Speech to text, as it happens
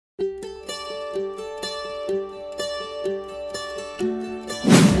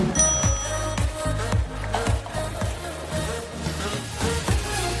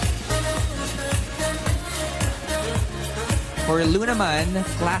Lou naman,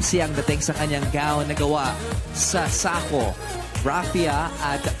 classy ang dating sa kanyang gown na gawa sa sako, raffia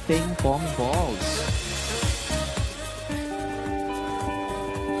at ping-pong balls.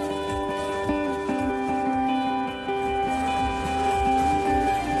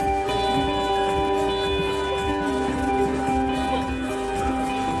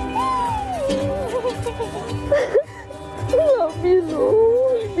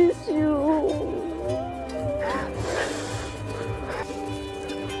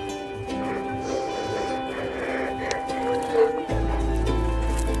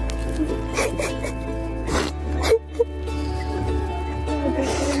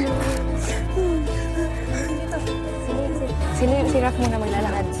 Si Raf muna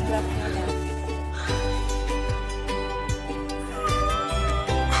maglalakad. Si Raf muna.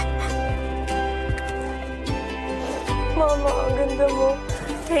 Mama, ang ganda mo.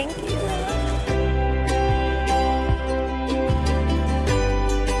 Thank you.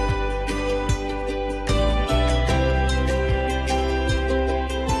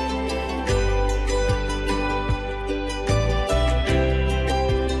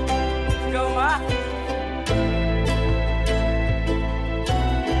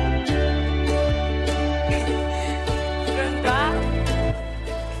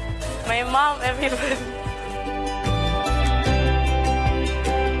 My mom, everybody.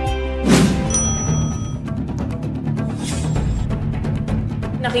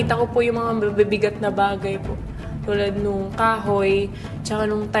 Nakita ko po yung mga mabibigat na bagay po. Tulad nung kahoy, tsaka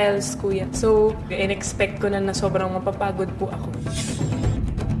nung tiles ko yan. So, in-expect ko na sobrang mapapagod po ako.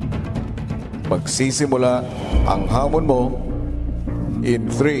 Magsisimula ang hamon mo in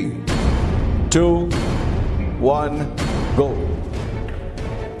 3, 2, 1, go!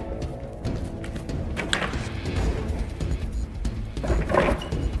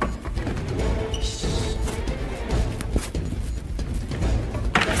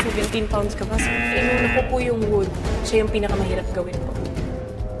 Nasa 17 pounds ka pa. So, inuna ko po yung wood. Siya yung pinakamahirap gawin po.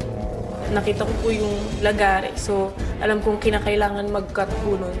 Nakita ko po yung lagare. So, alam kong kinakailangan mag-cut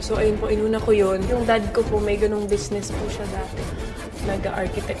po nun. So, ayun po, inuna ko yun. Yung dad ko po, may ganong business po siya dati.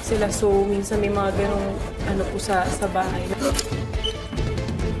 Nag-architect sila. So, minsan may mga ganong ano po sa bahay.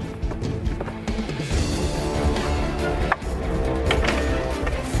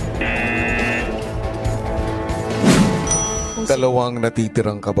 Dalawang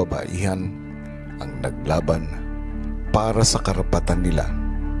natitirang kababaihan ang naglaban para sa karapatan nila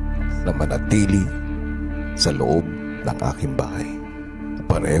na manatili sa loob ng aking bahay.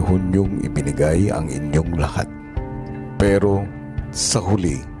 Pareho niyong ibinigay ang inyong lahat. Pero sa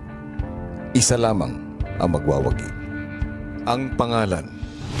huli, isa lamang ang magwawagi. Ang pangalan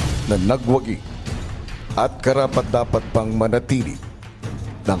na nagwagi at karapat-dapat pang manatili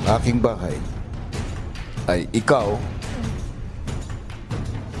ng aking bahay ay ikaw,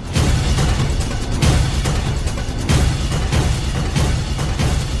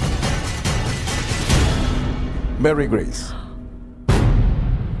 Mary Grace.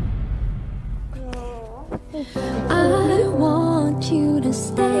 I want you to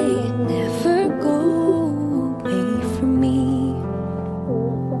stay, never go away from me.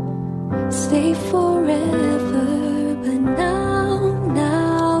 Stay forever, but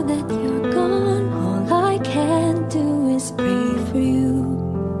now that you're gone, all I can do is pray for you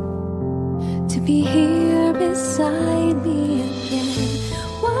to be here beside me again.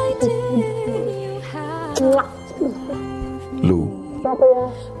 Why did you have Lou,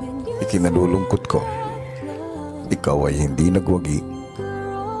 ikinalulungkot ko. Ikaw ay hindi nagwagi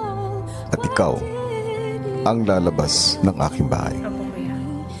at ikaw ang lalabas ng aking bahay.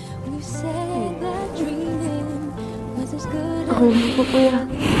 Ako lang po, kuya.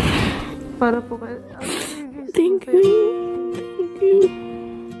 Para po kayo. Thank you. Thank you.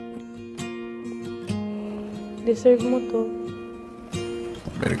 Deserve mo to.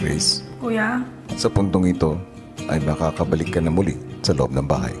 Mary Grace, Kuya? sa puntong ito ay makakabalik ka na muli sa loob ng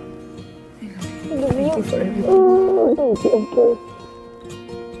bahay.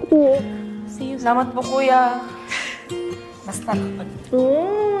 See you. Salamat po, kuya. Basta kapag...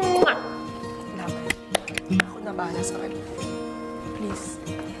 Ako na bahala sa kanya. Please.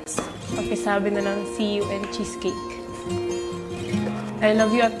 Yes. Pakisabi na lang, see you and cheesecake. I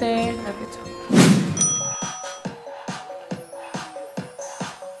love you, ate. Love you too.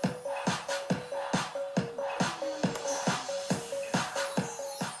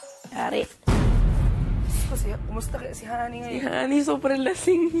 Ari. Kumusta kaya si Honey ngayon? Si Honey, sobrang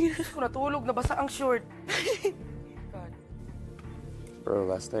lasing niya. Kung natulog, nabasa ang short. Bro,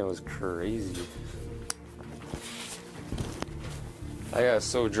 last night was crazy. I got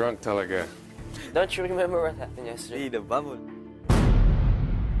so drunk talaga. Don't you remember what happened yesterday? The bubble.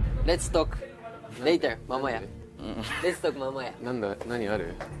 Let's talk later, mamaya. Let's talk mamaya. なんだ、何あ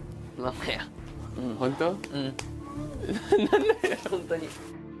る Mamaya. 本当 本当に。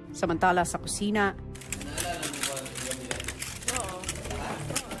 Samantala sa kusina,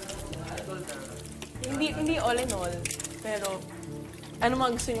 Hindi all in all. Pero, ano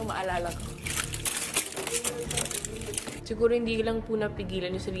mga gusto niyo maalala ko? Siguro hindi lang po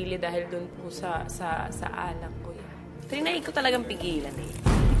napigilan yung sarili dahil doon po sa alak ko. Trinay ko talagang pigilan eh.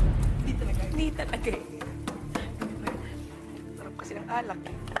 Hindi talaga eh. Sarap kasi ng alak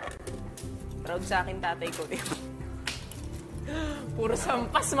eh. Proud sa akin tatay ko eh. Puro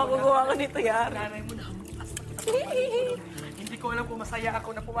sampas makukuha ko nito, Yar. Nanay mo na hampas na kita. Hindi ko alam kung masaya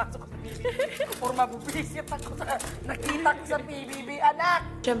ako na pumasok sa PBB. Or mabubisit ako sa nakita ko sa PBB, anak!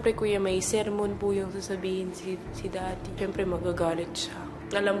 Siyempre, kuya, may sermon po yung sasabihin si daddy. Siyempre, magagalit siya.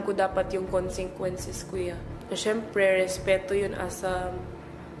 Alam ko dapat yung consequences, kuya. So, siyempre, respeto yun as a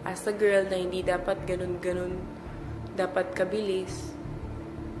girl na hindi dapat ganun-ganun. Dapat kabilis.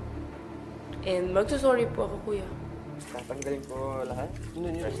 And magsusorry po ako, kuya. Tatanggalin ko lahat.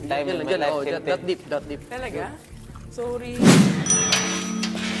 First time in my life. That deep. Talaga? Sorry.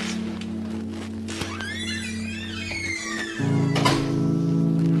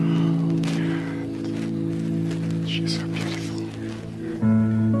 She's so beautiful.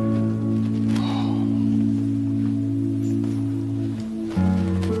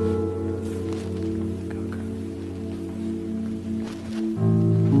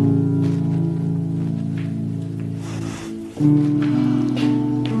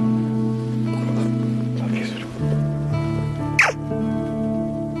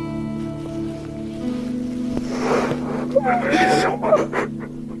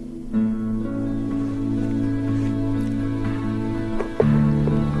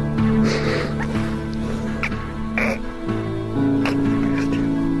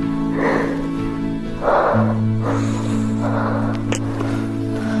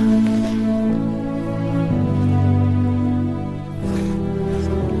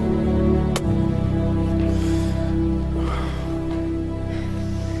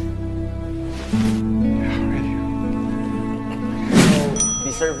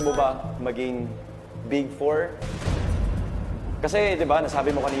 Deserve mo ba maging Big Four? Kasi, di ba, nasabi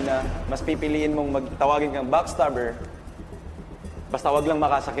mo kanina, mas pipiliin mong magtawagin kang backstabber basta wag lang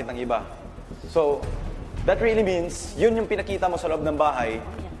makasakit ng iba. So, that really means, yun yung pinakita mo sa loob ng bahay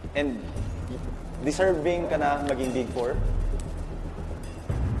and deserving ka na maging Big Four.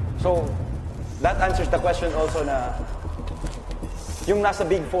 So, that answers the question also na yung nasa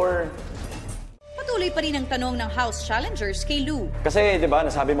Big Four. patuloy pa rin ang tanong ng House Challengers kay Lou. Kasi, di ba,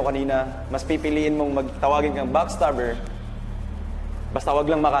 nasabi mo kanina, mas pipiliin mong magtawagin kang backstabber basta wag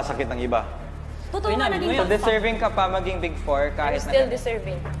lang makasakit ng iba. Totoo na naging so deserving ka pa maging Big Four kahit I'm still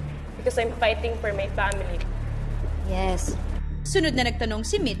deserving because I'm fighting for my family. Yes. Sunod na nagtanong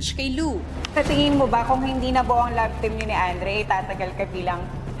si Mitch kay Lou. Sa tingin mo ba kung hindi na buo ang love team ni Andre, tatagal ka bilang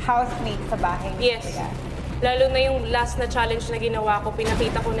housemate sa bahay ni Yes. Lalo na yung last na challenge na ginawa ko,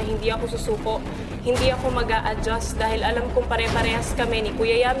 pinakita ko na hindi ako susuko, hindi ako mag-a-adjust dahil alam kong pare-parehas kami ni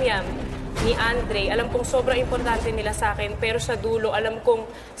Kuya Yamyam, ni Andre. Alam kong sobrang importante nila sa akin, pero sa dulo, alam kong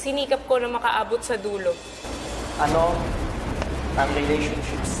sinikap ko na makaabot sa dulo. Ano ang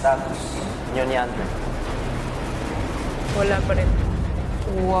relationship status niyo ni Andre? Wala pa rin.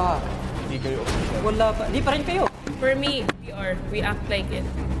 Wow. Hindi kayo. Wala pa. Di pa rin kayo. For me, we act like it.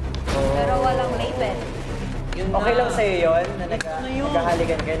 Pero walang label. Okay lang sa'yo yun na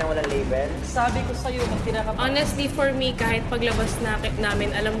naghahalikan kayo ng walang label? Sabi ko sa'yo, magtira ka pa. Honestly, for me, kahit paglabas namin,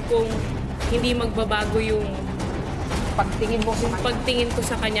 alam kong hindi magbabago yung Pagtingin mo yung pagtingin ko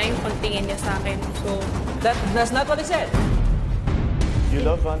sa kanya, yung pagtingin niya sa akin. So, that's not what I said. You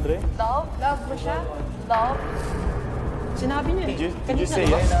love Andre? Love? Love mo siya? Love? Sinabi niya eh. Did you say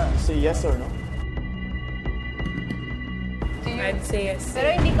yes? Say yes or no? I'd say yes.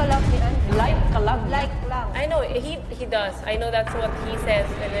 Pero hindi ka love ni Andre. Like ka lang. Like lang. I know, he does. I know that's what he says.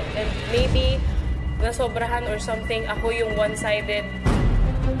 And maybe nasobrahan or something, ako yung one-sided.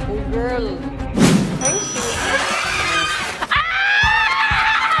 Oh, girl. Are you serious?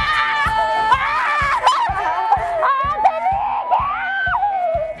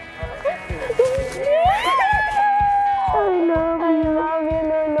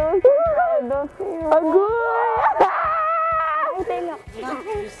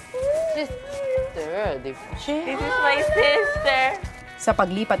 This is my sister. Sa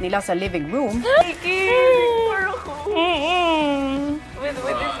paglipat nila sa living room,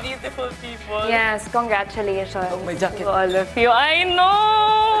 With these beautiful people. Yes, congratulations my jacket. to all of you. I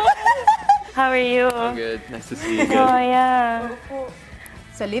know! How are you? I'm good. Nice to see you Oh, again. yeah.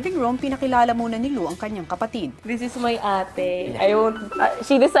 Sa living room, pinakilala muna ni Lou ang kanyang kapatid. This is my ate. I won't.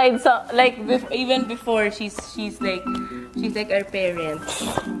 She decides like even before she's like our parents.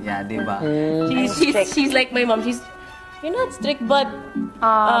 Yeah, diba? She's like my mom. You're not strict, but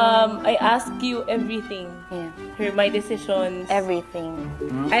I ask you everything. Yeah. My decisions. Everything.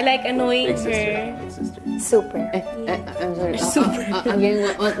 I like annoying Big her. sister. Super. I'm sorry. Super.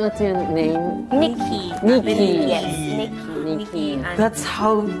 Again, what's your name? Nikki. Yes, Nikki. That's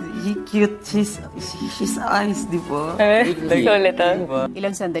how cute she's eyes, di ba? So little.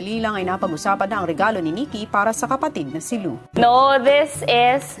 Ilang sandali lang ay napag-usapan na ang regalo ni Nikki para sa kapatid na si Lou. No, this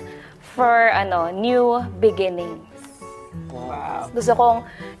is for new beginnings. Wow. Gusto kong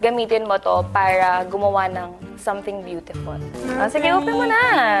gamitin mo to para gumawa ng something beautiful. Sige, open mo na.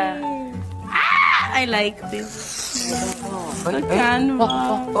 I like this. Canva.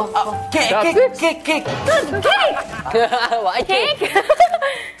 Cake! Why cake?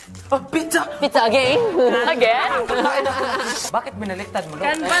 Pizza! Pizza again? Again? Bakit binaliktad mo?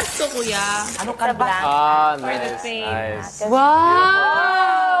 Canvas to, kuya. Ano canvas? Ah, nice. nice.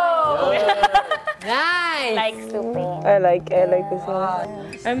 Wow! Nice! Like super. I like this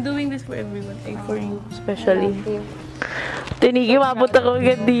one. I'm doing this for everyone. Like for you, especially. Tinigi, mabot ako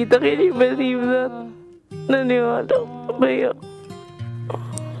agad dito. Can you believe that? Naniwala ko ba yun?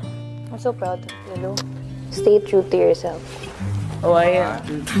 I'm so proud of you, Lou. Stay true to yourself. Oh, I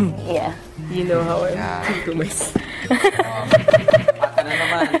am. Yeah. You know how I'm true to myself. Baka na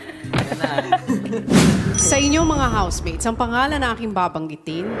naman. Sa inyong mga housemates, ang pangalan na aking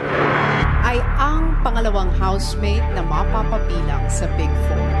babanggitin ay ang pangalawang housemate na mapapabilang sa Big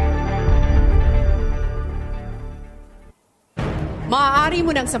Four. Maaari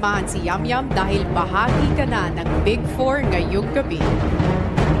mo nang samahan si Yamyam dahil bahagi ka na ng Big Four ngayong gabi.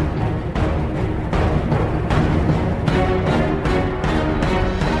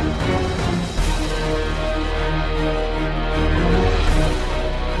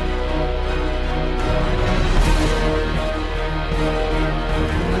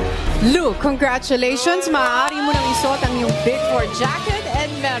 Lou, congratulations! Maaari mo nang isuot ang iyong Big Four jacket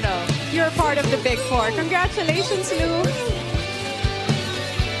and medal. You're part of the Big Four. Congratulations, Lou!